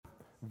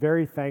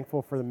very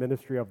thankful for the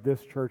ministry of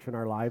this church in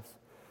our lives,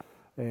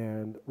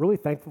 and really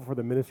thankful for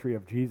the ministry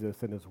of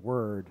Jesus and his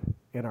word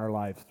in our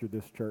lives through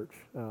this church.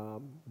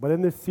 But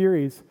in this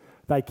series,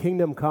 Thy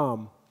Kingdom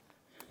Come,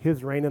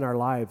 his reign in our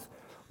lives,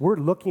 we're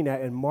looking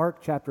at in Mark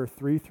chapter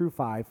 3 through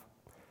 5,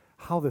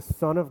 how the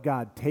Son of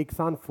God takes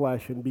on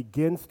flesh and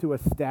begins to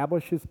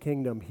establish his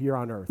kingdom here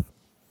on earth.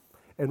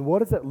 And what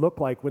does it look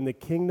like when the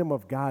kingdom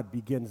of God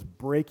begins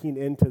breaking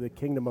into the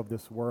kingdom of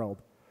this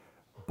world,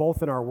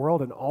 both in our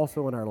world and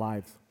also in our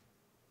lives?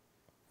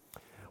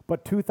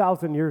 But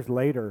 2,000 years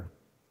later,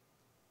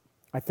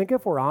 I think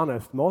if we're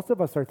honest, most of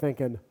us are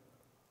thinking,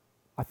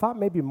 I thought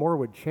maybe more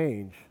would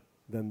change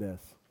than this.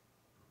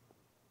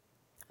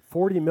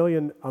 40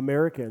 million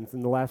Americans in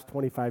the last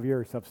 25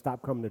 years have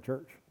stopped coming to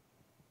church.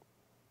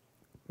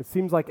 It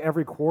seems like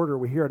every quarter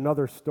we hear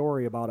another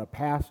story about a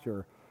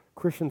pastor,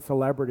 Christian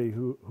celebrity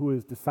who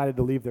has decided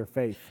to leave their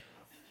faith.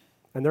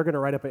 And they're going to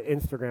write up an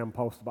Instagram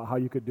post about how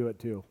you could do it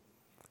too,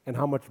 and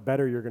how much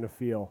better you're going to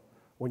feel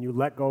when you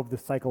let go of the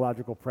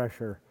psychological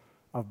pressure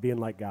of being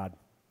like God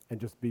and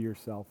just be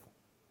yourself.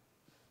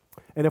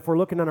 And if we're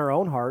looking in our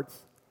own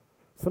hearts,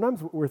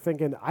 sometimes we're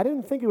thinking, I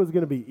didn't think it was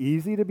going to be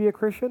easy to be a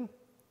Christian,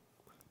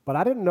 but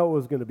I didn't know it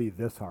was going to be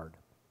this hard.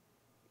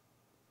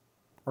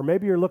 Or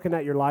maybe you're looking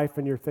at your life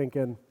and you're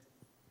thinking,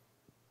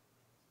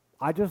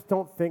 I just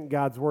don't think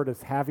God's word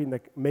is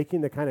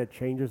making the kind of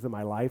changes in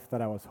my life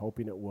that I was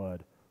hoping it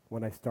would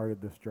when I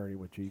started this journey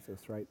with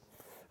Jesus, right?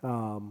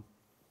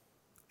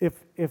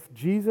 If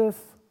Jesus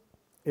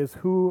is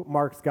who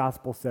Mark's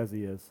gospel says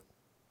he is,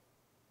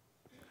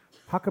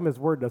 how come his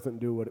word doesn't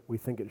do what we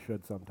think it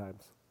should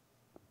sometimes?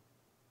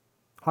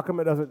 How come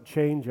it doesn't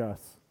change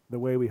us the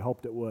way we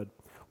hoped it would?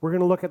 We're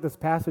going to look at this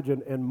passage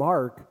in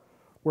Mark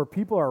where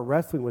people are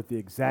wrestling with the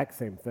exact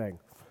same thing,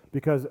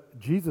 because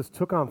Jesus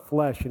took on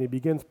flesh and he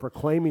begins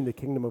proclaiming the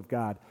kingdom of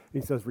God.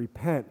 He says,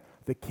 repent,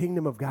 the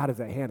kingdom of God is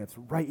at hand. It's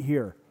right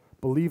here.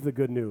 Believe the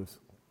good news.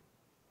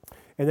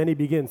 And then he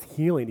begins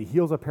healing. He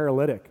heals a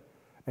paralytic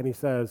and he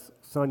says,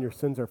 son, your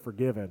sins are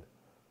forgiven.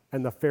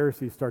 And the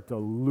Pharisees start to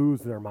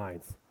lose their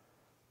minds.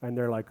 And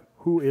they're like,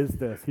 who is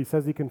this? He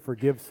says he can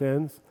forgive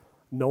sins.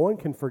 No one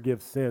can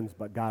forgive sins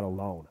but God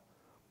alone,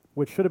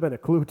 which should have been a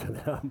clue to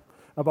them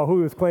about who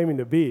he was claiming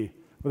to be.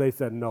 But they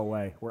said, no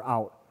way, we're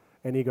out.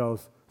 And he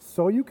goes,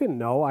 so you can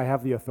know I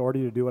have the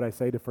authority to do what I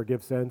say to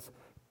forgive sins,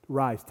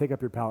 rise, take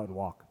up your pallet and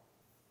walk.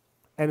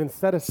 And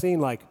instead of seeing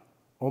like,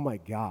 oh my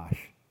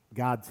gosh,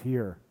 God's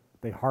here,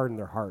 they harden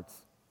their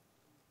hearts.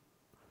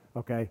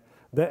 Okay?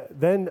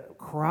 Then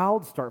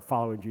crowds start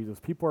following Jesus.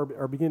 People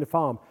are beginning to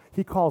follow him.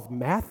 He calls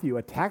Matthew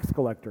a tax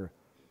collector.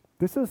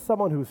 This is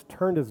someone who's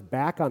turned his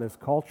back on his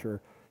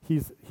culture.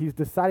 He's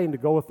deciding to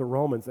go with the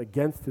Romans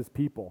against his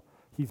people.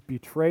 He's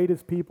betrayed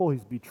his people.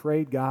 He's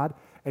betrayed God.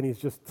 And he's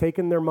just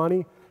taken their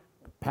money,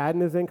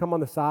 padding his income on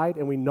the side.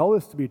 And we know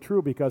this to be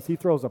true because he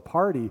throws a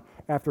party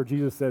after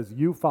Jesus says,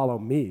 you follow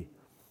me.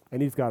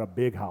 And he's got a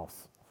big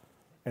house.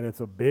 And it's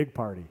a big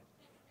party.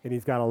 And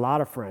he's got a lot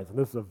of friends. And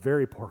this is a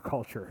very poor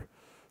culture.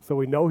 So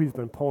we know he's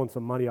been pulling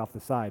some money off the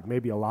side,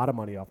 maybe a lot of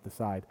money off the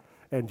side.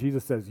 And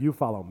Jesus says, you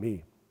follow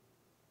me.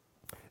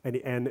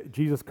 And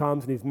Jesus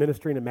comes and he's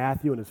ministering to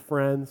Matthew and his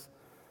friends.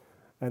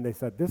 And they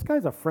said, this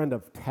guy's a friend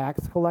of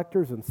tax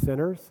collectors and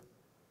sinners.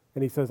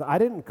 And he says, I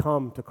didn't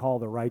come to call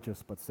the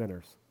righteous but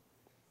sinners.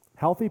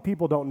 Healthy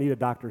people don't need a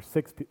doctor,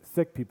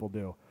 sick people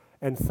do.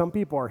 And some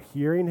people are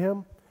hearing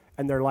him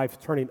and their life's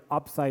turning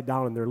upside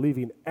down and they're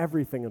leaving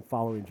everything and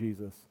following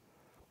Jesus.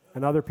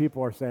 And other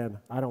people are saying,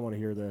 I don't want to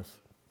hear this.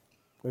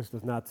 This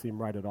does not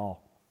seem right at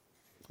all.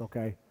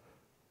 Okay?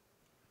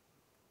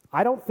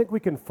 I don't think we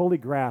can fully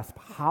grasp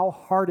how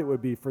hard it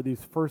would be for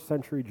these first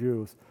century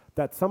Jews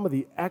that some of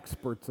the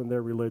experts in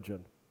their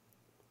religion,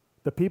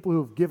 the people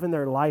who've given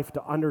their life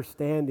to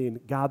understanding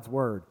God's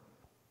word,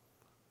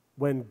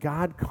 when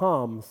God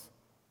comes,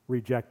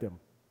 reject him.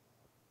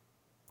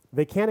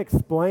 They can't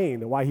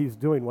explain why he's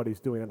doing what he's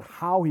doing and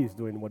how he's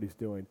doing what he's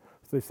doing.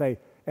 So they say,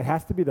 it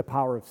has to be the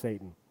power of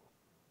Satan,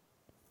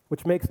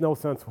 which makes no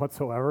sense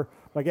whatsoever.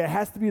 Like, it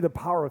has to be the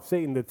power of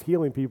Satan that's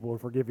healing people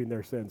and forgiving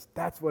their sins.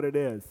 That's what it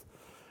is.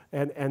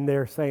 And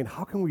they're saying,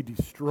 how can we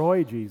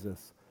destroy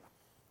Jesus?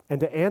 And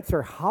to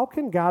answer, how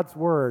can God's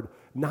word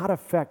not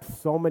affect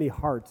so many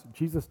hearts?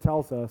 Jesus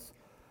tells us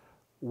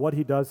what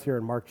he does here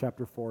in Mark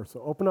chapter 4.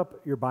 So open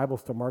up your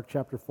Bibles to Mark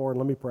chapter 4 and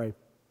let me pray.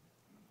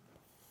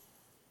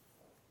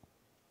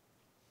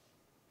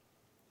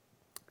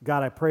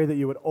 God, I pray that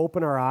you would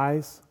open our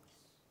eyes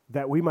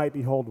that we might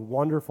behold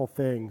wonderful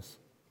things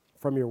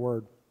from your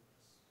word.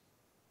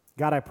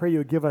 God, I pray you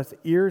would give us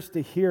ears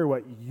to hear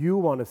what you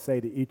want to say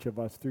to each of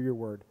us through your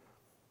word.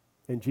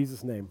 In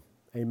Jesus' name,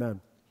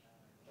 amen.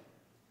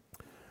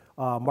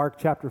 Mark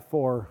chapter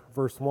 4,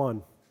 verse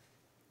 1.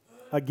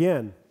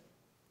 Again,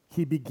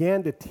 he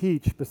began to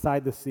teach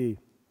beside the sea,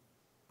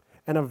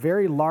 and a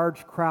very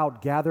large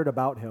crowd gathered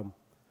about him,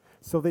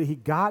 so that he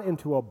got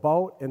into a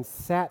boat and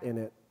sat in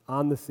it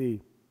on the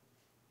sea.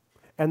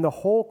 And the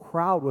whole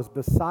crowd was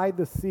beside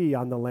the sea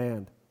on the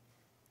land.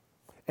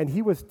 And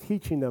he was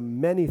teaching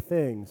them many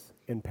things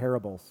in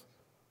parables.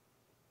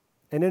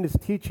 And in his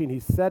teaching, he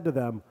said to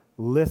them,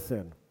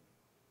 "Listen,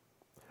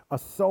 a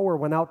sower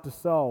went out to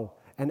sow,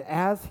 and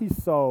as he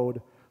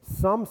sowed,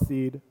 some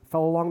seed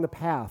fell along the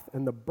path,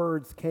 and the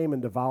birds came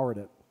and devoured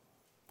it.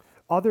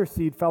 Other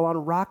seed fell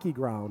on rocky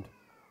ground,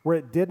 where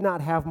it did not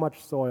have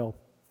much soil.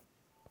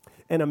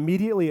 And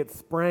immediately it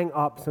sprang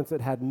up, since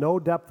it had no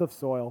depth of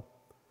soil.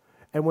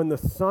 And when the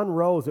sun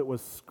rose, it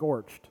was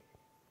scorched.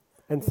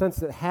 And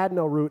since it had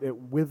no root, it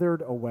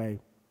withered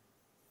away.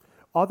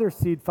 Other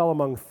seed fell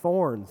among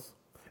thorns,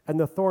 and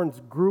the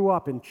thorns grew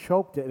up and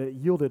choked it, and it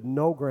yielded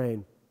no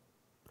grain.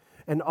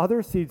 And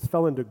other seeds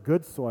fell into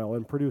good soil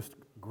and produced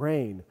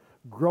grain,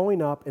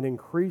 growing up and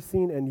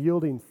increasing and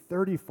yielding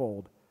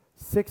 30-fold,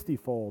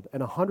 60-fold,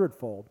 and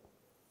 100-fold.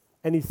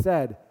 And he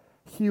said,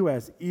 'He who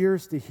has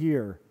ears to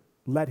hear,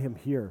 let him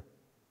hear.'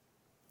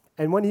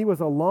 And when he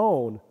was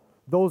alone,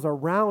 those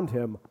around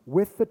him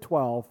with the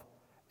 12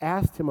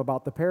 asked him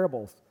about the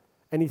parables.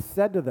 And he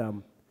said to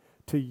them,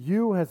 'To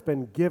you has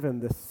been given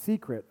the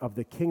secret of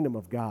the kingdom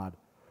of God.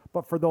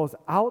 But for those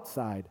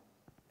outside,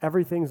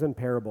 everything's in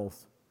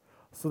parables,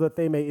 so that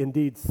they may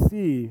indeed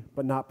see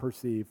but not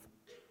perceive,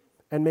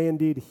 and may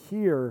indeed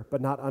hear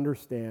but not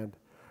understand,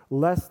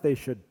 lest they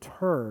should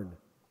turn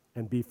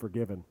and be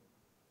forgiven.'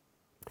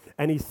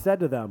 And he said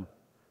to them,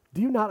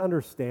 'Do you not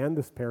understand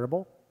this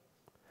parable?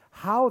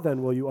 How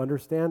then will you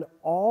understand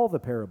all the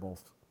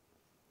parables?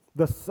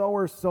 The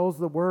sower sows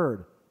the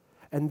word,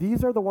 and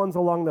these are the ones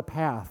along the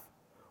path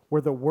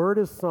where the word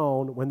is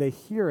sown. When they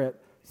hear it,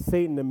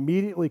 Satan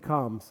immediately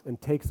comes and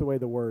takes away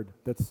the word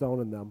that's sown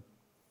in them.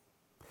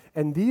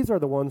 And these are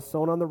the ones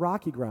sown on the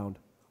rocky ground,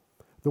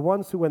 the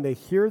ones who, when they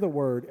hear the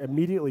word,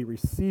 immediately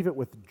receive it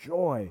with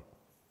joy.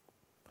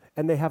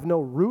 And they have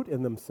no root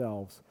in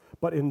themselves,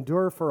 but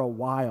endure for a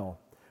while.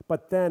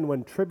 But then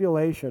when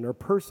tribulation or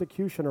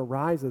persecution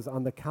arises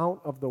on the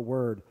account of the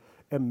word,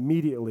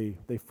 immediately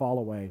they fall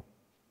away.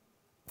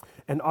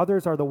 And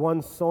others are the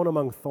ones sown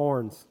among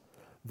thorns.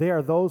 They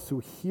are those who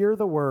hear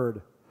the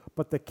word,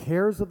 but the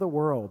cares of the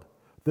world,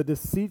 the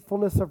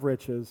deceitfulness of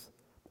riches,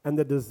 and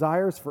the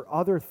desires for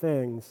other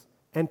things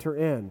enter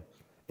in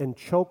and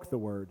choke the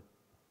word,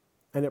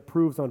 and it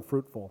proves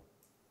unfruitful.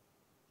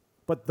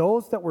 But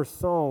those that were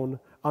sown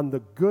on the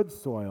good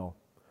soil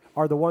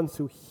are the ones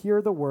who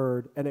hear the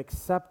word and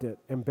accept it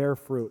and bear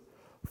fruit,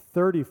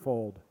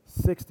 30-fold,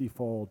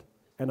 60-fold,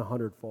 and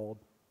 100-fold.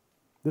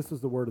 This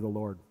is the word of the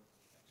Lord.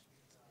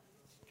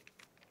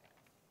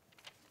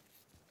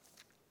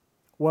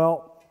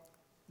 Well,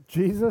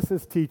 Jesus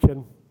is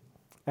teaching,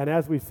 and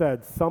as we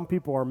said, some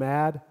people are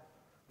mad,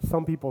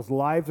 some people's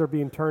lives are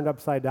being turned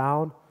upside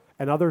down,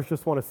 and others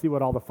just want to see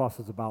what all the fuss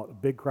is about, a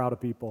big crowd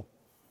of people.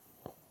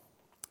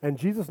 And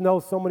Jesus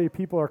knows so many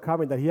people are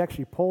coming that he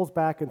actually pulls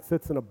back and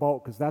sits in a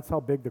boat, because that's how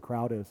big the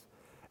crowd is.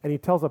 And he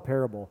tells a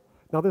parable.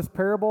 Now, this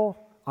parable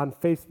on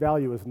face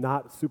value is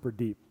not super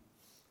deep,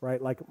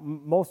 right? Like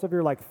most of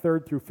your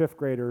third through fifth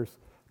graders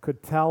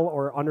could tell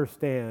or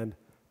understand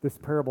this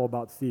parable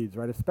about seeds,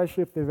 right?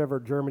 Especially if they've ever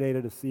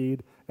germinated a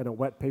seed in a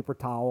wet paper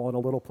towel in a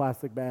little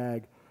plastic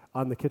bag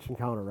on the kitchen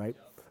counter, right?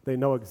 They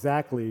know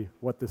exactly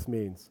what this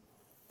means.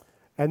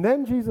 And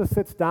then Jesus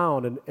sits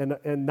down,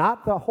 and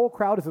not the whole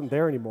crowd isn't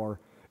there anymore.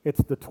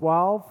 It's the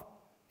 12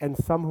 and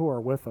some who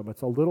are with them.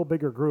 It's a little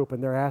bigger group,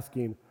 and they're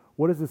asking,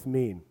 what does this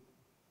mean?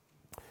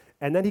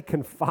 And then he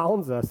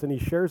confounds us, and he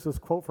shares this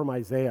quote from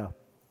Isaiah.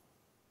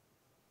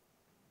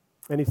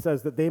 And he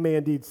says that they may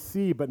indeed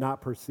see but not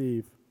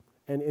perceive,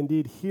 and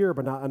indeed hear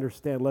but not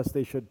understand, lest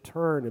they should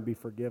turn and be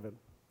forgiven.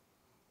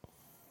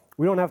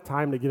 We don't have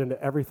time to get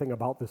into everything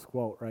about this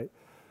quote, right?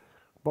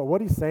 But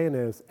what he's saying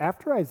is,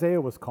 after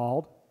Isaiah was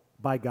called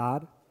by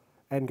God,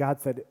 and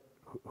God said,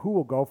 who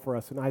will go for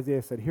us? And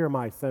Isaiah said, here am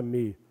I, send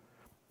me.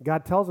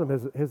 God tells him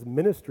his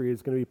ministry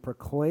is going to be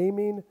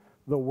proclaiming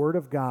the word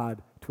of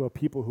God to a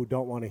people who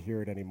don't want to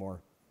hear it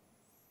anymore.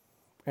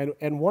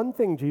 And one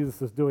thing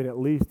Jesus is doing at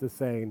least is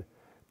saying,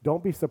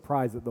 don't be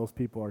surprised that those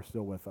people are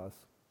still with us.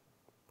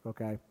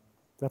 Okay?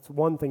 That's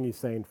one thing he's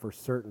saying for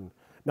certain.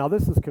 Now,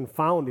 this is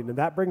confounding, and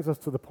that brings us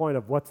to the point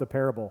of what's a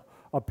parable.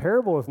 A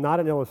parable is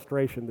not an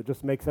illustration that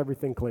just makes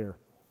everything clear.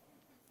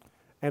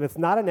 And it's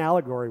not an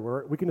allegory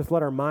where we can just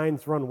let our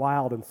minds run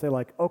wild and say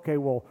okay,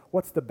 well,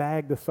 what's the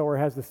bag the sower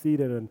has the seed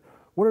in, and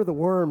what are the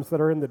worms that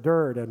are in the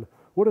dirt, and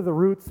what do the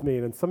roots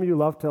mean? And some of you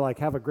love to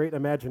have a great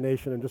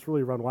imagination and just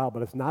really run wild,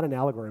 but it's not an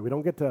allegory. We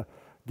don't get to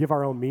give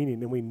our own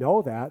meaning, and we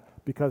know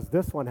that because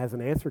this one has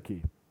an answer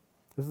key.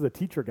 This is a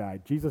teacher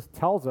guide. Jesus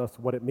tells us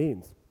what it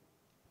means.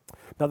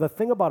 Now, the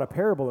thing about a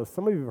parable is,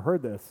 some of you have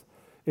heard this,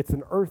 it's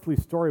an earthly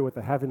story with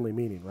a heavenly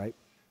meaning, right?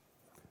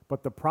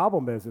 But the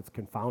problem is it's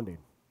confounding.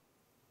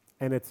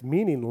 And its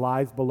meaning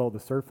lies below the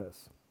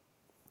surface.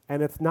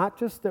 And it's not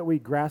just that we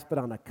grasp it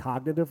on a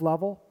cognitive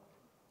level,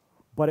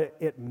 but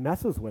it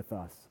messes with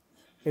us.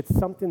 It's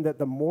something that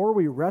the more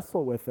we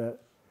wrestle with it,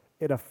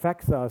 it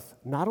affects us,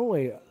 not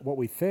only what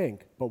we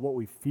think, but what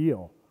we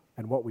feel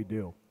and what we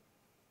do.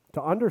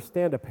 To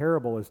understand a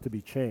parable is to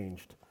be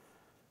changed.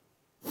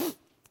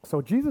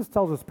 So Jesus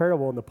tells this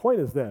parable, and the point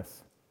is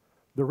this.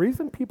 The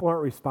reason people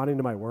aren't responding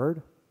to my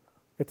word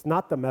It's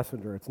not the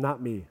messenger. It's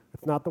not me.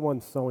 It's not the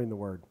one sowing the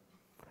word.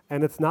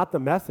 And it's not the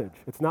message.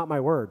 It's not my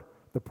word.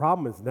 The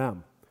problem is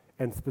them.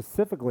 And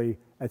specifically,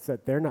 it's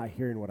that they're not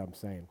hearing what I'm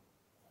saying.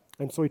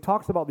 And so he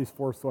talks about these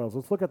four soils.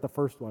 Let's look at the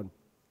first one.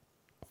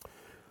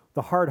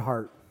 The hard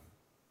heart.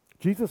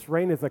 Jesus'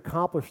 reign is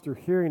accomplished through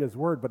hearing his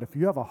word, but if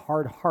you have a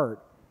hard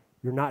heart,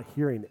 you're not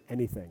hearing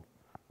anything,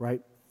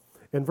 right?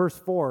 In verse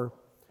 4,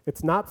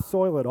 it's not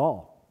soil at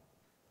all.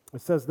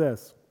 It says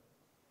this,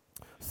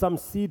 some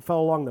seed fell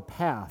along the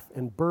path,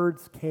 and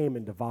birds came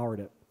and devoured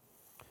it.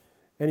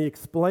 And he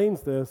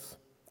explains this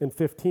in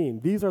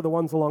 15. These are the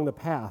ones along the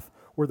path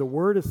where the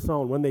word is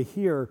sown. When they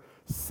hear,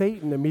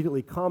 Satan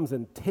immediately comes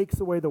and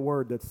takes away the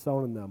word that's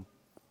sown in them,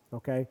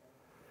 okay?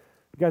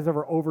 You guys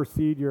ever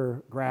overseed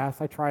your grass?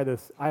 I try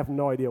this. I have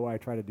no idea why I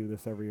try to do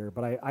this every year,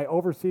 but I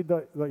overseed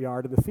the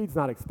yard, and the seed's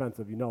not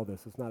expensive. You know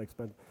this. It's not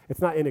expensive.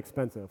 It's not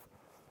inexpensive.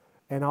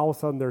 And all of a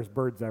sudden, there's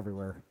birds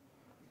everywhere.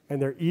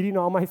 And they're eating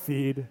all my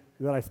seed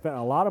that I spent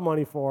a lot of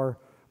money for,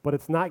 but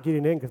it's not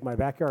getting in because my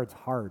backyard's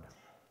hard.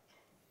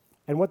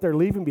 And what they're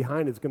leaving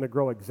behind is going to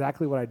grow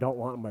exactly what I don't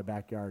want in my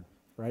backyard,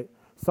 right?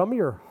 Some of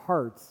your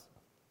hearts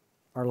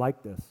are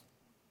like this.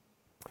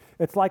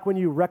 It's like when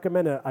you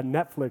recommend a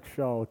Netflix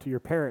show to your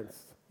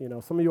parents. You know,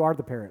 some of you are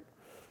the parent.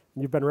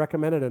 And you've been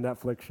recommended a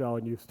Netflix show,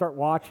 and you start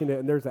watching it,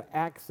 and there's an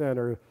accent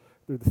or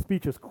the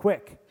speech is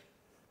quick,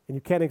 and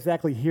you can't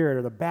exactly hear it,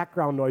 or the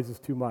background noise is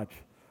too much.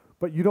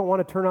 But you don't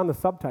want to turn on the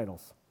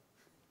subtitles.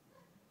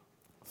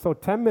 So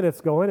 10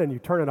 minutes go in, and you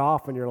turn it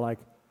off, and you're like,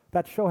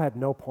 that show had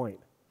no point.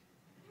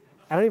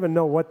 I don't even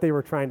know what they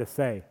were trying to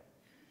say.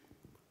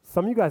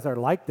 Some of you guys are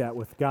like that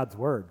with God's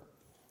word.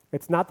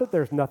 It's not that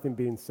there's nothing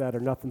being said or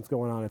nothing's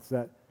going on. It's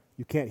that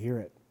you can't hear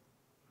it.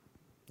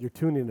 You're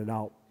tuning it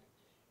out.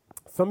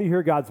 Some of you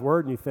hear God's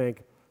word and you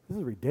think, this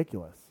is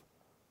ridiculous.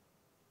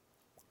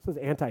 This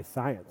is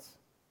anti-science.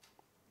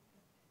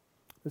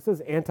 This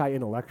is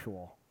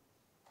anti-intellectual.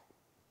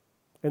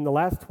 In the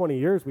last 20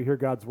 years, we hear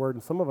God's word,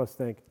 and some of us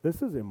think,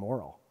 this is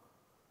immoral.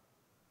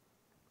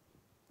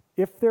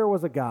 If there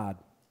was a God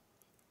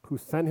who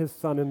sent his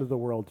son into the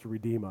world to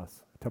redeem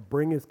us, to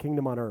bring his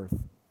kingdom on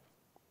earth,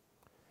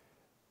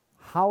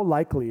 how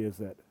likely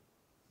is it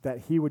that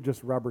he would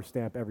just rubber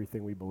stamp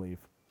everything we believe?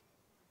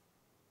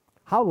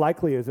 How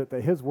likely is it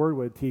that his word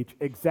would teach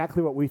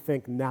exactly what we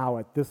think now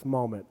at this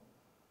moment,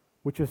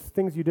 which is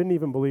things you didn't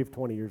even believe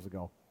 20 years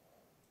ago?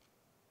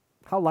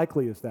 How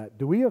likely is that?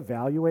 Do we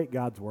evaluate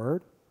God's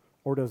word,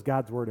 or does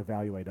God's word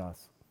evaluate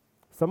us?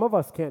 Some of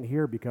us can't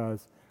hear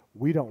because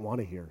we don't want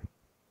to hear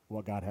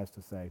what God has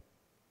to say.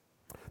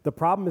 The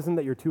problem isn't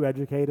that you're too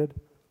educated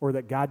or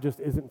that God just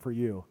isn't for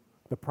you.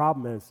 The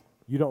problem is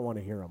you don't want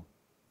to hear him.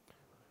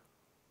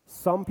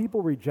 Some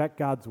people reject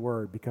God's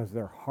word because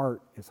their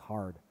heart is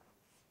hard.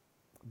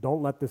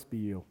 Don't let this be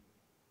you.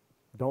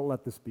 Don't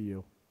let this be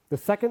you. The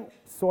second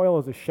soil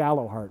is a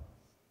shallow heart.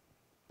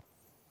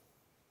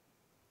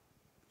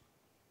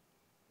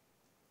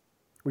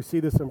 We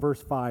see this in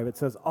verse 5. It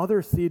says,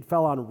 other seed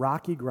fell on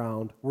rocky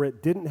ground where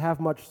it didn't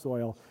have much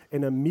soil,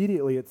 and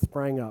immediately it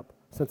sprang up,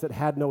 since it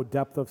had no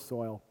depth of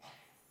soil.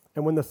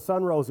 And when the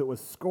sun rose, it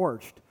was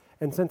scorched,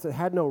 and since it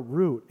had no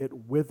root, it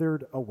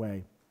withered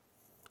away.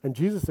 And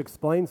Jesus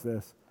explains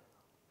this.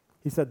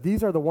 He said,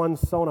 these are the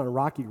ones sown on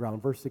rocky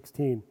ground, verse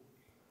 16.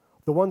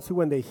 The ones who,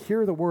 when they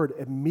hear the word,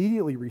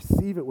 immediately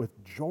receive it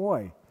with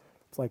joy.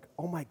 It's like,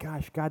 oh my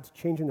gosh, God's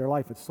changing their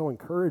life. It's so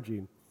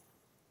encouraging.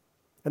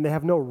 And they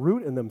have no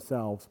root in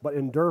themselves, but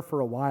endure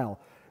for a while.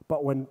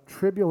 But when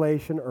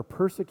tribulation or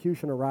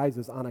persecution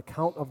arises on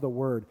account of the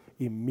word,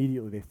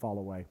 immediately they fall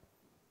away.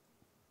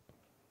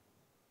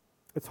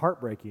 It's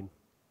heartbreaking.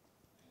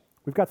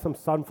 We've got some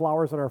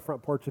sunflowers on our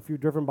front porch. If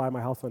you've driven by my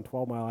house on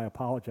 12 Mile, I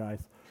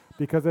apologize.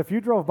 Because if you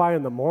drove by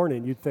in the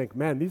morning, you'd think,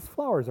 man, these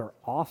flowers are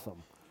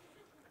awesome.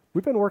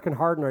 We've been working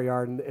hard in our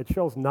yard, and it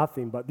shows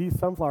nothing, but these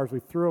sunflowers, we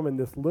threw them in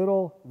this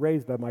little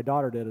raised bed. My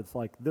daughter did. It's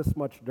like this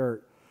much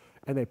dirt,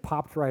 and they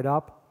popped right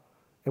up,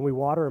 and we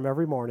water them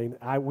every morning.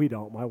 We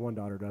don't. My one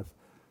daughter does.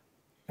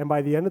 And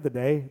by the end of the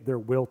day, they're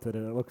wilted,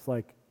 and it looks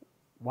like,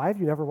 why have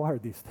you never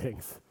watered these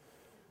things?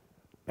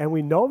 And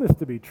we know this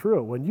to be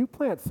true. When you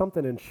plant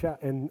something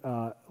in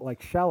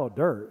like shallow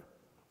dirt,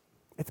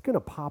 it's going to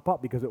pop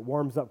up because it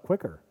warms up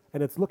quicker,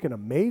 and it's looking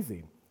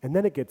amazing. And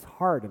then it gets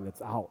hard, and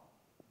it's out.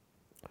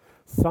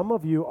 Some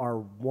of you are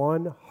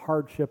one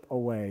hardship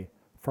away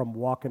from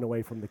walking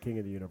away from the King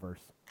of the universe.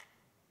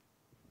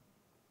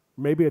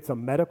 Maybe it's a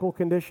medical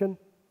condition.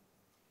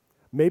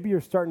 Maybe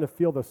you're starting to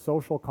feel the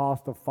social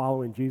cost of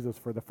following Jesus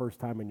for the first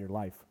time in your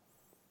life.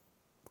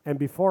 And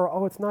before,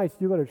 oh, it's nice,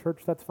 you go to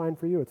church, that's fine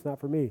for you, it's not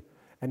for me.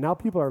 And now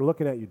people are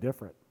looking at you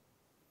different.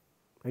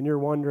 And you're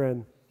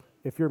wondering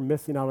if you're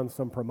missing out on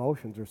some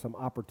promotions or some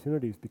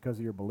opportunities because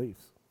of your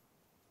beliefs.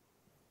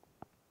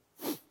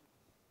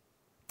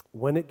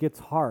 When it gets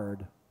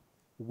hard,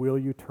 will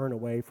you turn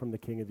away from the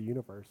King of the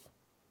universe?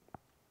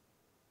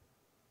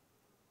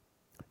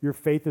 Your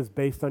faith is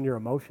based on your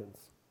emotions.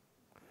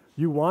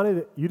 You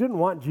didn't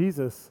want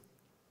Jesus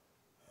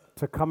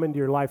to come into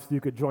your life so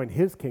you could join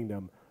his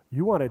kingdom.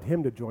 You wanted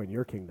him to join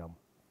your kingdom.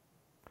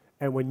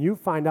 And when you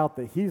find out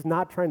that he's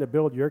not trying to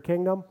build your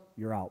kingdom,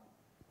 you're out.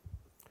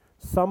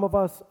 Some of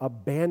us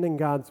abandon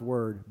God's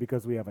word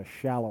because we have a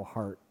shallow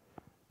heart.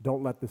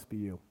 Don't let this be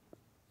you.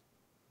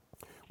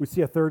 We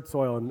see a third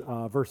soil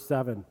in verse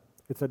 7.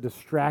 It's a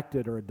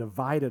distracted or a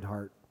divided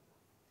heart.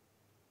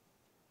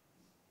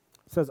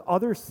 It says,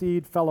 other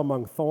seed fell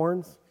among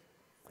thorns,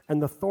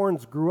 and the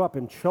thorns grew up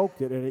and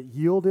choked it, and it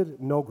yielded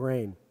no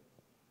grain.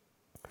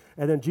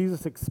 And then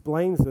Jesus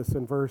explains this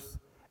in verse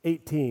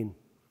 18.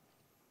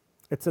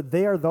 It said,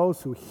 they are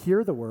those who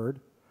hear the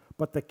word,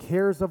 but the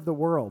cares of the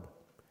world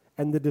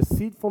and the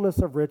deceitfulness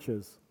of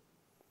riches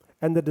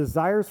and the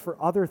desires for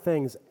other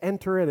things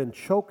enter in and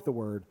choke the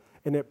word,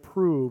 and it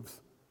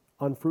proves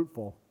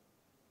unfruitful.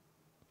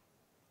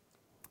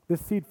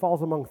 This seed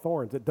falls among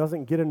thorns. It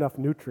doesn't get enough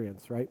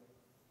nutrients, right?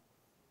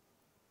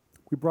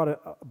 We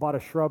bought a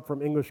shrub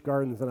from English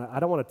Gardens, and I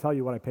don't want to tell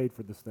you what I paid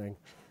for this thing.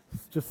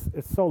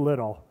 It's so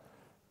little,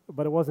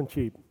 but it wasn't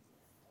cheap.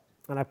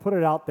 And I put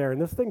it out there,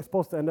 and this thing's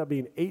supposed to end up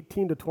being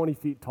 18 to 20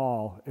 feet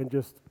tall and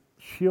just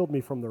shield me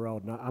from the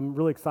road. And I'm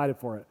really excited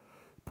for it.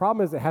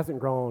 Problem is, it hasn't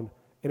grown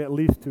in at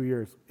least 2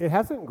 years. It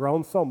hasn't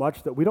grown so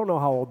much that we don't know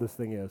how old this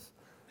thing is.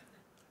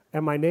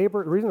 And my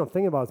neighbor, the reason I'm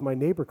thinking about it is my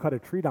neighbor cut a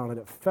tree down, and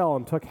it fell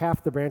and took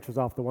half the branches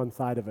off the one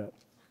side of it.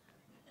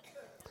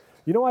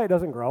 You know why it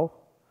doesn't grow?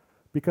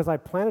 Because I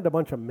planted a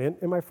bunch of mint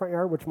in my front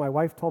yard, which my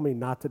wife told me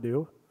not to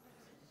do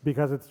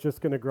because it's just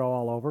going to grow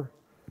all over,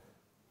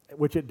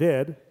 which it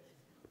did.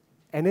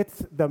 And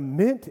the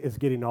mint is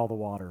getting all the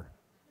water,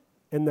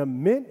 and the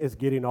mint is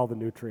getting all the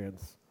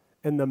nutrients,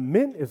 and the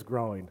mint is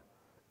growing.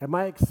 And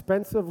my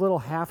expensive little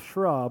half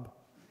shrub,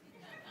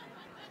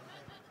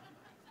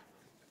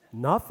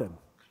 nothing.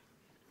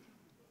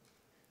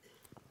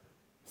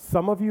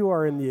 Some of you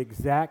are in the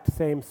exact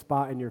same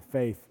spot in your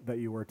faith that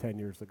you were 10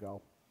 years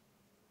ago.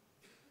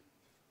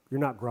 You're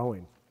not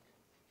growing.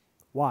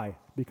 Why?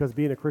 Because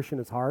being a Christian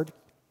is hard?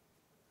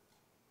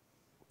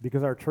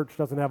 Because our church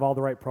doesn't have all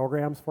the right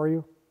programs for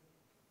you?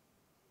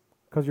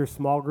 Because your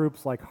small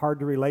group's like hard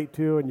to relate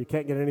to and you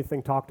can't get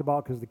anything talked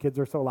about because the kids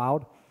are so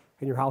loud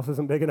and your house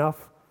isn't big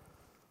enough?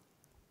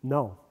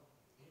 No.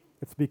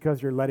 It's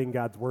because you're letting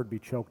God's word be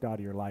choked out of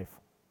your life.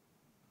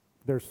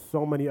 There's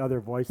so many other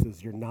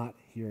voices, you're not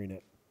hearing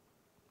it.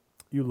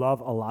 You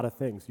love a lot of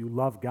things. You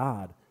love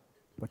God,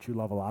 but you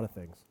love a lot of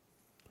things.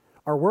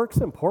 Our work's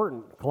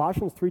important.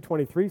 Colossians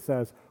 3:23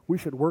 says we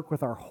should work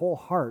with our whole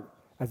heart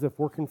as if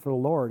working for the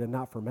Lord and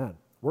not for men.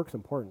 Work's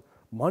important.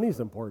 Money's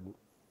important.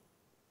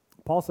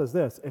 Paul says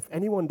this, if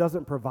anyone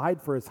doesn't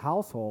provide for his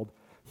household,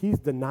 he's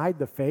denied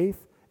the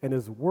faith and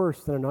is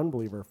worse than an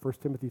unbeliever,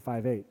 1 Timothy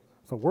 5:8.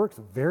 So work's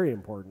very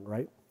important,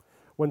 right?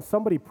 When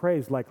somebody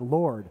prays like,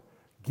 Lord,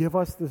 give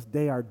us this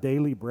day our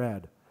daily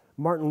bread,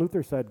 Martin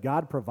Luther said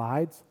God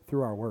provides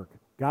through our work.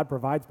 God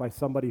provides by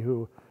somebody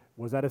who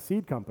was at a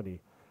seed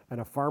company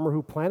and a farmer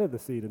who planted the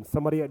seed and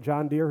somebody at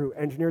John Deere who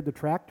engineered the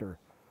tractor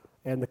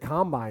and the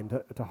combine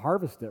to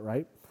harvest it,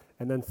 right?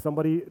 And then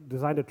somebody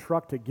designed a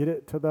truck to get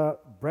it to the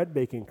bread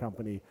baking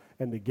company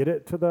and to get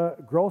it to the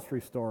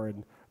grocery store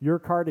and your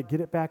car to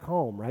get it back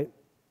home, right?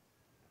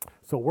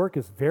 So work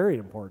is very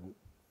important.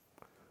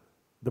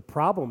 The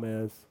problem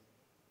is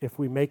if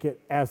we make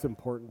it as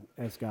important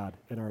as God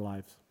in our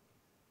lives.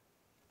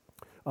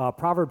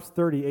 Proverbs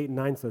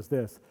 30:8-9 says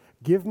this,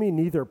 give me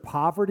neither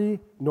poverty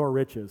nor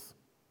riches.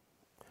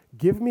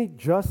 Give me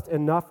just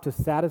enough to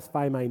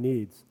satisfy my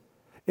needs.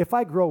 If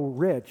I grow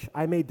rich,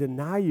 I may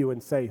deny you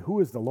and say, who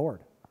is the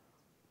Lord?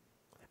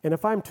 And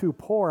if I'm too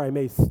poor, I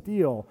may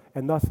steal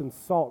and thus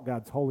insult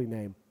God's holy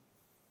name.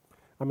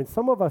 I mean,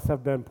 some of us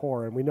have been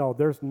poor, and we know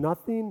there's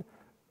nothing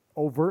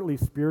overtly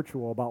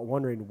spiritual about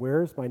wondering,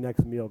 where's my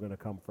next meal going to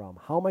come from?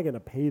 How am I going to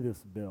pay this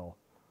bill?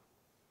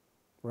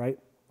 Right?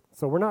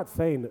 So we're not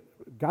saying,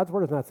 God's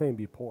word is not saying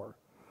be poor.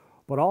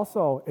 But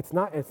also, it's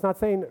not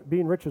saying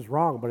being rich is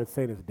wrong, but it's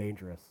saying it's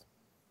dangerous.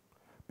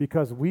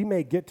 Because we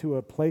may get to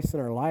a place in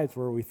our lives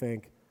where we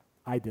think,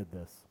 I did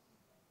this.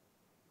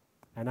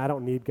 And I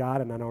don't need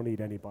God and I don't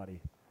need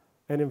anybody.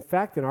 And in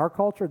fact, in our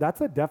culture,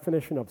 that's a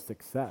definition of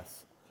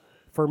success.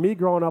 For me,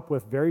 growing up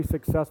with very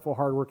successful,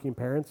 hardworking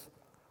parents,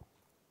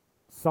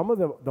 some of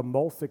the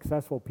most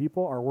successful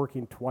people are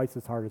working twice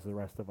as hard as the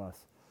rest of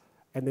us.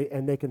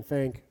 And they can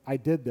think, I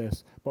did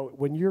this. But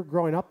when you're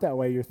growing up that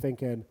way, you're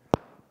thinking,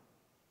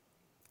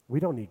 we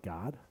don't need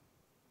God.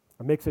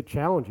 It makes it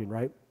challenging,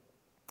 right?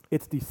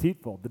 It's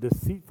deceitful, the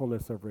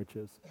deceitfulness of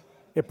riches.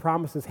 It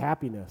promises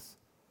happiness.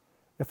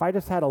 If I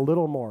just had a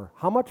little more,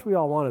 how much we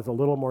all want is a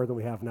little more than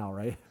we have now,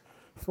 right?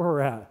 That's where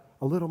we're at.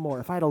 A little more.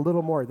 If I had a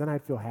little more, then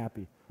I'd feel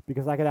happy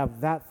because I could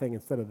have that thing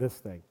instead of this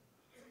thing.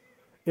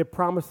 It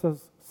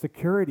promises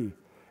security.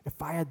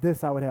 If I had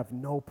this, I would have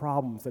no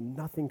problems and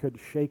nothing could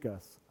shake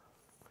us.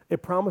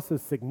 It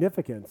promises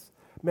significance.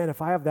 Man,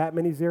 if I have that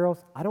many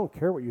zeros, I don't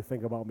care what you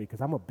think about me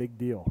because I'm a big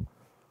deal.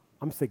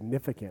 I'm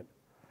significant.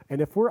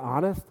 And if we're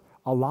honest,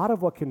 a lot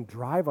of what can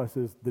drive us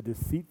is the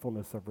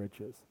deceitfulness of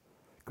riches.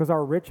 Because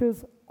our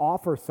riches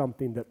offer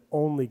something that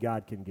only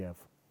God can give.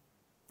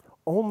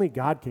 Only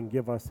God can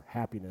give us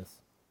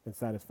happiness and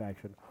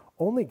satisfaction.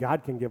 Only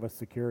God can give us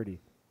security.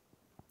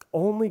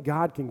 Only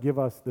God can give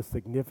us the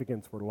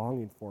significance we're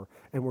longing for,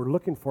 and we're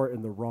looking for it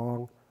in the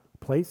wrong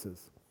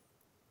places.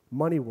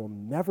 Money will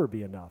never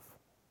be enough.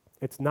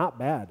 It's not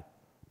bad,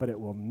 but it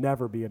will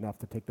never be enough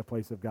to take the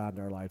place of God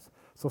in our lives.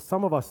 So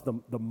some of us,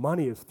 the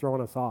money is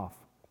throwing us off.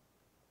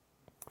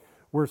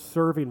 We're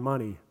serving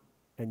money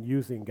and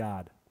using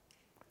God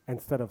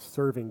instead of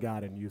serving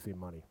God and using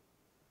money.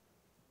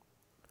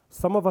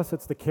 Some of us,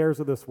 it's the cares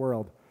of this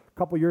world. A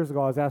couple years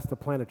ago, I was asked to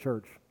plant a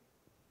church.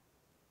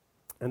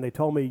 And they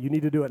told me, you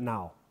need to do it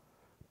now.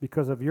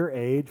 Because of your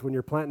age, when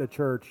you're planting a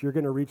church, you're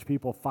going to reach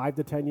people 5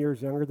 to 10 years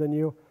younger than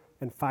you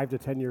and 5 to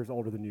 10 years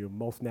older than you,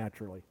 most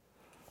naturally.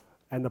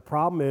 And the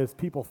problem is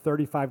people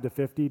 35 to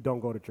 50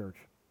 don't go to church.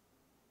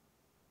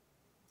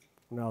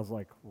 And I was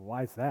like,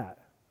 why is that?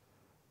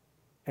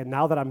 And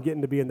now that I'm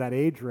getting to be in that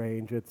age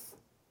range, it's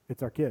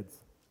our kids.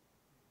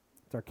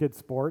 It's our kids'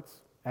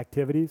 sports,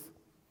 activities,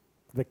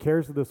 the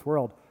cares of this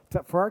world.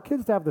 For our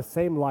kids to have the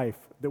same life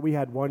that we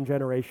had one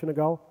generation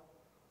ago,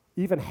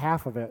 even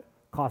half of it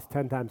costs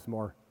 10 times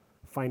more,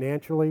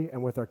 financially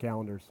and with our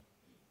calendars.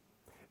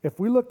 If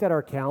we looked at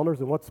our calendars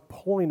and what's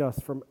pulling us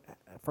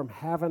from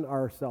having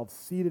ourselves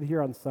seated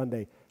here on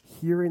Sunday,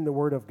 hearing the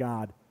Word of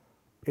God,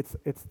 it's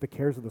the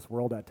cares of this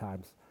world at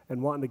times,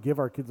 and wanting to give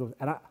our kids those.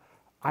 And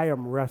I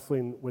am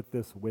wrestling with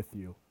this with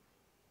you.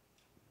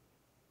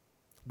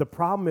 The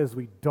problem is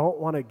we don't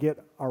want to get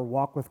our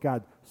walk with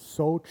God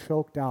so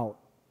choked out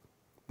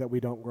that we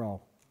don't grow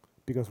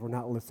because we're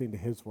not listening to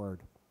His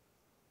Word.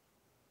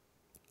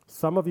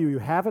 Some of you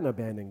haven't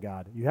abandoned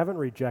God. You haven't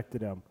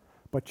rejected Him,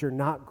 but you're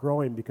not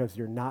growing because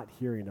you're not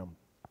hearing Him.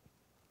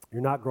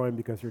 You're not growing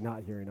because you're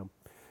not hearing Him.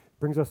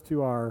 Brings us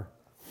to our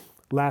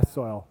last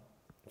soil,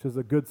 which is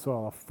a good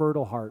soil, a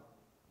fertile heart.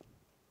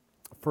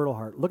 A fertile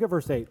heart. Look at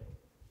verse 8.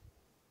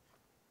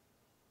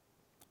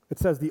 It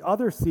says, the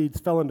other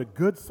seeds fell into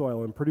good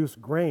soil and produced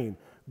grain,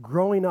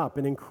 growing up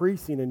and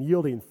increasing and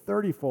yielding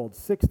 30-fold,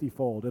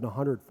 60-fold, and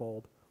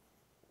 100-fold.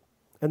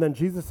 And then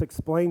Jesus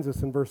explains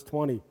this in verse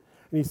 20.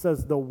 And he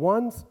says, the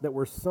ones that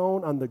were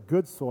sown on the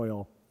good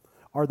soil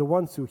are the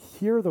ones who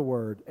hear the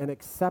word and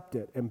accept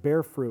it and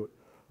bear fruit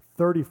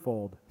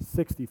 30-fold,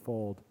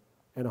 60-fold,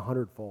 and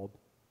 100-fold.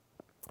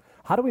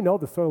 How do we know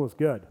the soil is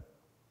good?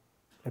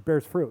 It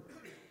bears fruit.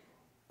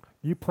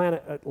 You plant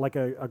it like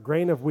a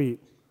grain of wheat,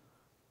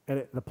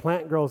 and the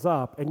plant grows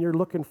up, and you're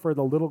looking for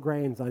the little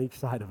grains on each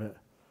side of it.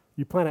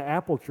 You plant an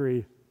apple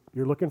tree,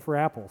 you're looking for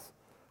apples.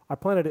 I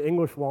planted an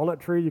English walnut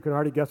tree. You can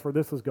already guess where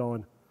this is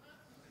going.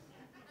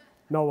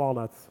 No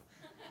walnuts.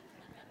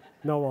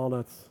 No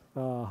walnuts.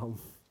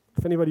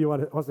 If anybody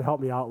wants to help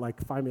me out,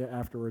 find me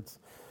afterwards.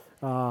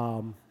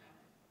 The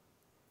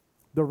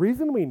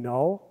reason we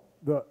know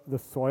the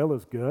soil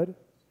is good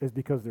is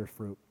because there's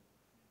fruit.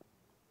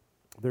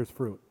 There's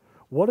fruit.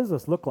 What does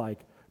this look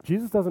like?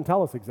 Jesus doesn't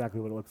tell us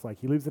exactly what it looks like.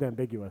 He leaves it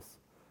ambiguous.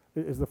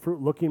 Is the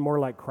fruit looking more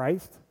like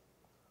Christ?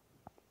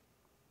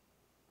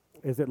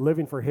 Is it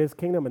living for His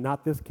kingdom and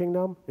not this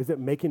kingdom? Is it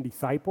making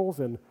disciples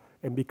and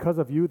because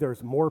of you,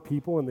 there's more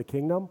people in the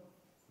kingdom?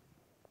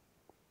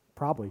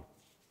 Probably.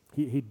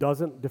 He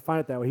doesn't define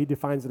it that way. He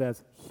defines it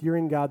as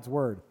hearing God's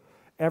word.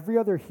 Every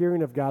other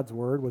hearing of God's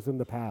word was in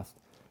the past.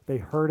 They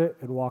heard it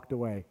and walked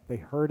away. They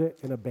heard it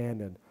and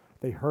abandoned.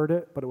 They heard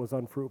it, but it was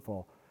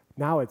unfruitful.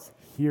 Now it's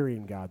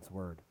hearing God's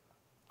word,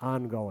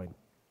 ongoing.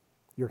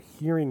 You're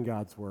hearing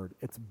God's word.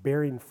 It's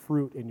bearing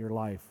fruit in your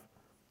life.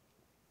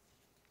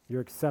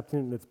 You're accepting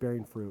it and it's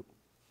bearing fruit.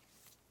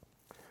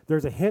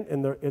 There's a hint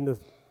in the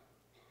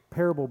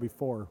parable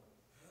before.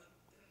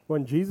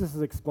 When Jesus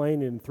is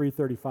explaining in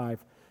 3:35,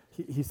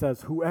 he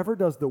says, whoever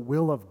does the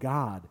will of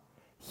God,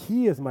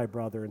 he is my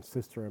brother and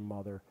sister and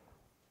mother.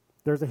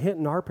 There's a hint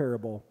in our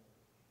parable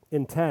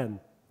in 10,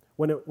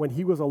 when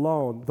he was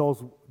alone,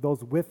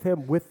 those with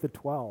him, with the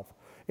 12.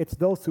 It's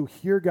those who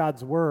hear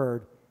God's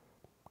word.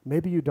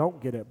 Maybe you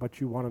don't get it, but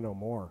you want to know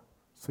more.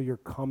 So you're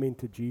coming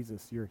to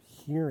Jesus. You're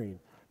hearing.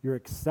 You're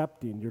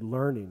accepting. You're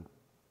learning.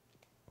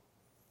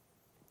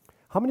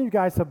 How many of you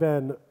guys have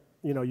been,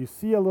 you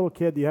see a little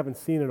kid that you haven't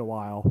seen in a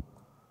while,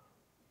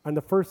 and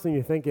the first thing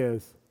you think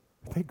is,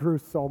 they grew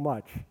so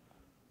much. You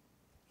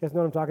guys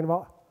know what I'm talking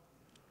about?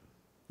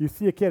 You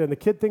see a kid, and the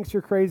kid thinks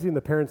you're crazy, and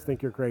the parents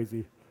think you're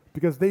crazy,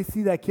 because they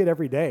see that kid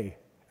every day,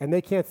 and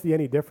they can't see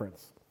any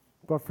difference.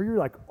 But for you, you're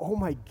like, oh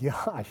my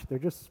gosh, they're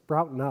just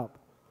sprouting up.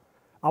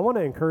 I want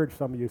to encourage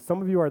some of you.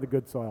 Some of you are the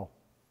good soil,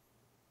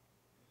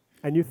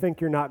 and you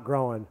think you're not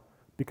growing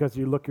because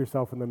you look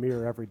yourself in the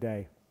mirror every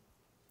day.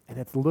 And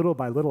it's little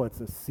by little,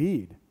 it's a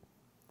seed.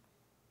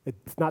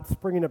 It's not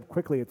springing up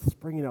quickly, it's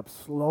springing up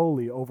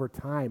slowly over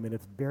time, and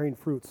it's bearing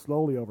fruit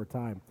slowly over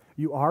time.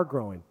 You are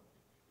growing.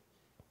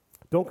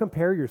 Don't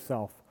compare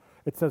yourself.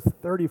 It says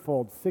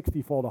 30-fold,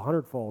 60-fold,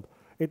 100-fold.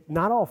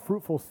 Not all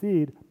fruitful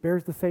seed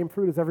bears the same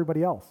fruit as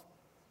everybody else.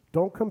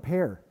 Don't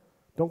compare.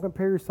 Don't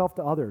compare yourself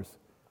to others.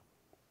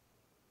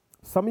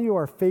 Some of you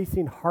are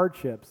facing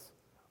hardships,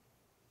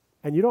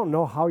 and you don't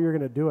know how you're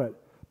going to do it,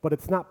 but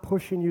it's not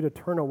pushing you to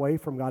turn away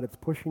from God. It's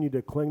pushing you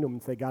to cling to Him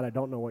and say, God, I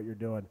don't know what you're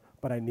doing,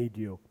 but I need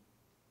you.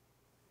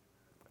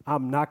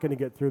 I'm not going to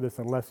get through this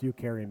unless you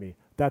carry me.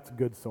 That's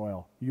good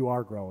soil. You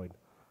are growing.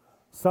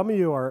 Some of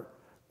you are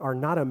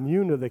not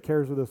immune to the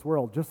cares of this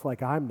world, just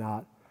like I'm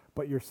not,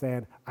 but you're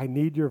saying, I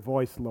need your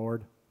voice,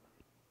 Lord.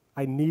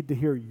 I need to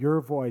hear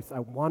your voice. I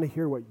want to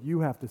hear what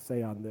you have to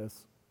say on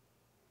this.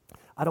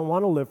 I don't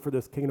want to live for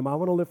this kingdom. I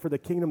want to live for the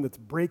kingdom that's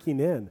breaking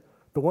in,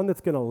 the one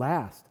that's going to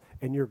last,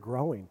 and you're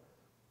growing.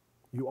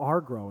 You are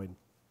growing.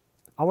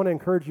 I want to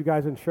encourage you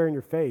guys in sharing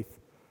your faith.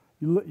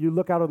 You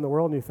look out in the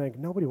world and you think,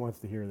 nobody wants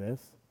to hear this.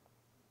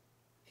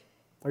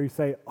 Or you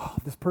say, oh,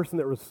 this person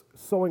that was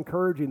so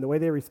encouraging, the way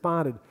they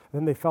responded,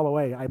 then they fell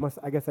away. I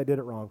guess I did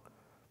it wrong.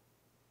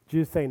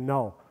 Jesus is saying,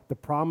 no, the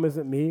problem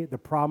isn't me. The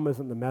problem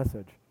isn't the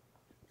message.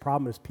 The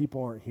problem is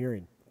people aren't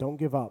hearing. Don't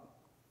give up.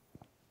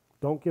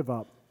 Don't give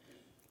up.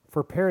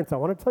 For parents, I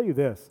want to tell you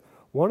this.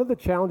 One of the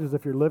challenges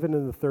if you're living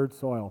in the third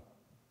soil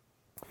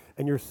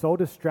and you're so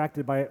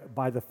distracted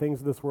by the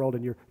things of this world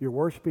and you're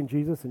worshiping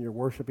Jesus and you're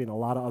worshiping a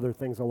lot of other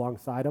things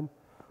alongside him,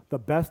 the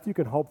best you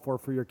can hope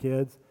for your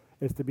kids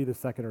is to be the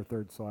second or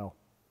third soil,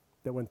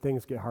 that when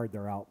things get hard,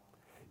 they're out.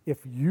 If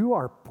you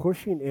are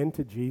pushing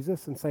into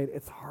Jesus and saying,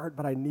 it's hard,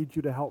 but I need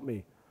you to help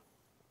me.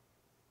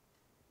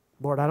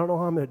 Lord, I don't know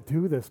how I'm going to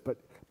do this, but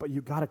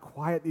you got to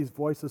quiet these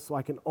voices so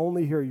I can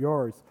only hear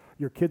yours.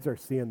 Your kids are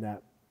seeing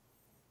that.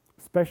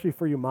 Especially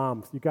for you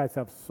moms. You guys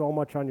have so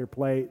much on your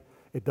plate.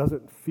 It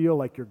doesn't feel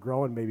like you're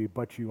growing maybe,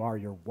 but you are.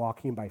 You're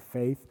walking by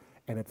faith,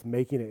 and it's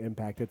making an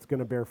impact. It's going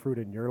to bear fruit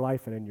in your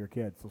life and in your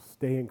kids, so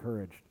stay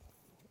encouraged.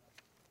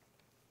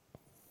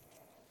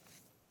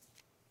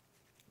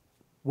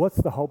 What's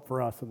the hope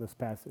for us in this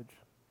passage?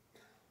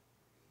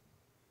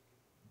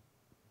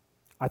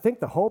 I think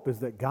the hope is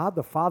that God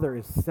the Father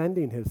is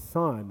sending his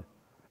Son,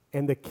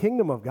 and the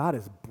kingdom of God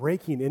is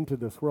breaking into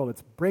this world.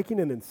 It's breaking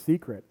in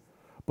secret,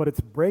 but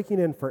it's breaking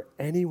in for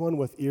anyone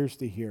with ears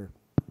to hear.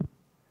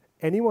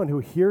 Anyone who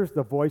hears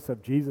the voice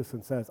of Jesus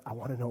and says, I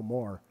want to know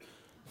more,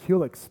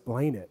 he'll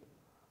explain it.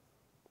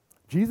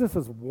 Jesus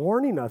is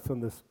warning us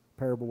in this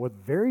parable with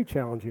very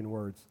challenging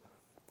words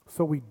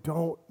so we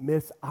don't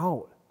miss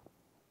out.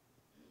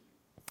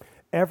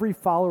 Every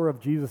follower of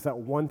Jesus at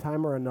one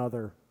time or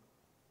another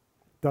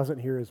doesn't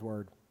hear his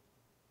word,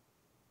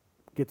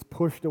 gets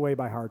pushed away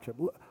by hardship.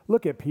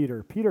 Look at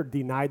Peter. Peter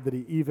denied that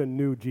he even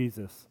knew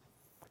Jesus,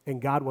 and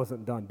God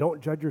wasn't done.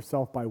 Don't judge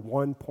yourself by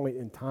one point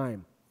in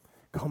time.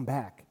 Come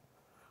back.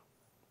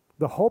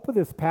 The hope of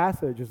this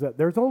passage is that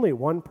there's only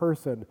one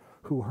person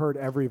who heard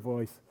every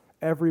voice,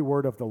 every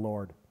word of the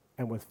Lord,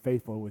 and was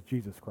faithful with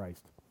Jesus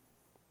Christ.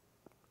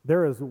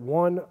 There is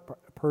one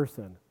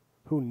person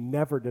who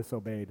never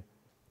disobeyed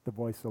the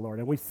voice of the Lord.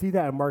 And we see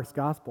that in Mark's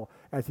gospel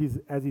as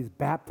he's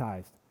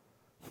baptized.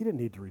 He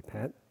didn't need to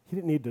repent. He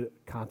didn't need to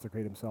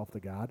consecrate himself to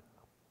God.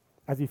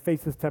 As he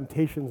faces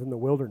temptations in the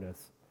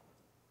wilderness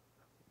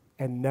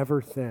and never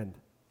sinned.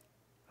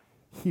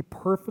 He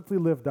perfectly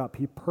lived up.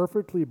 He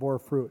perfectly bore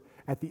fruit.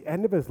 At the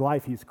end of his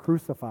life, he's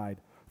crucified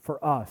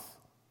for us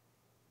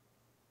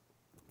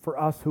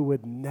who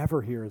would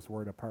never hear his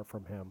word apart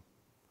from him,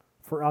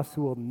 for us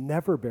who will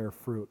never bear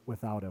fruit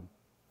without him,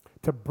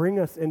 to bring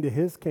us into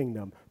his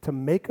kingdom, to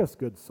make us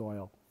good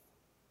soil.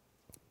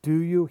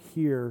 Do you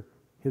hear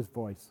his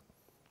voice?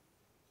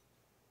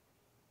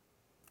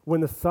 When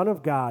the Son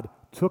of God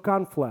took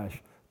on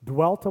flesh,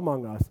 dwelt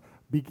among us,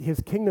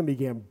 his kingdom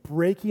began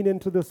breaking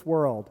into this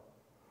world.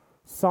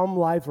 Some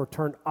lives were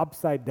turned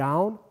upside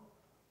down,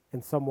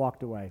 and some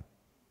walked away.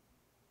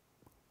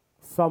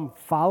 Some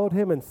followed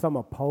him, and some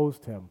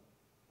opposed him.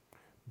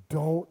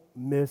 Don't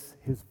miss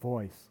his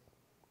voice.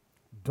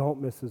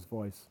 Don't miss his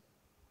voice.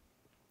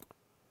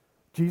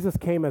 Jesus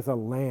came as a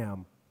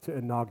lamb to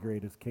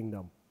inaugurate his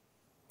kingdom.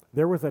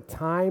 There was a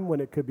time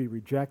when it could be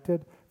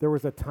rejected. There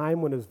was a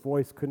time when his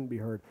voice couldn't be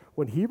heard.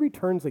 When he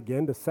returns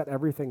again to set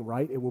everything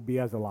right, it will be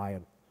as a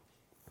lion.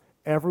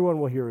 Everyone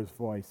will hear his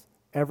voice.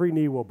 Every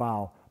knee will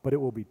bow, but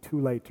it will be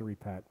too late to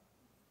repent.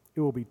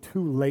 It will be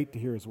too late to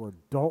hear his word.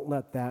 Don't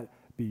let that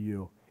be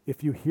you.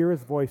 If you hear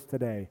his voice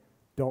today,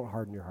 don't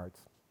harden your hearts.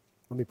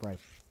 Let me pray.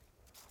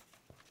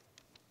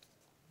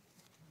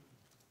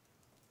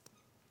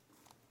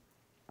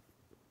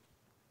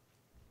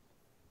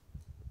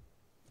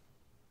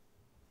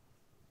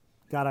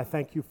 God, I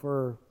thank you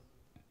for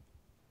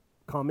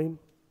coming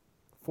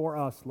for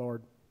us,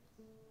 Lord.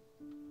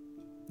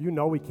 You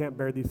know we can't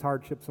bear these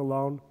hardships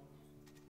alone.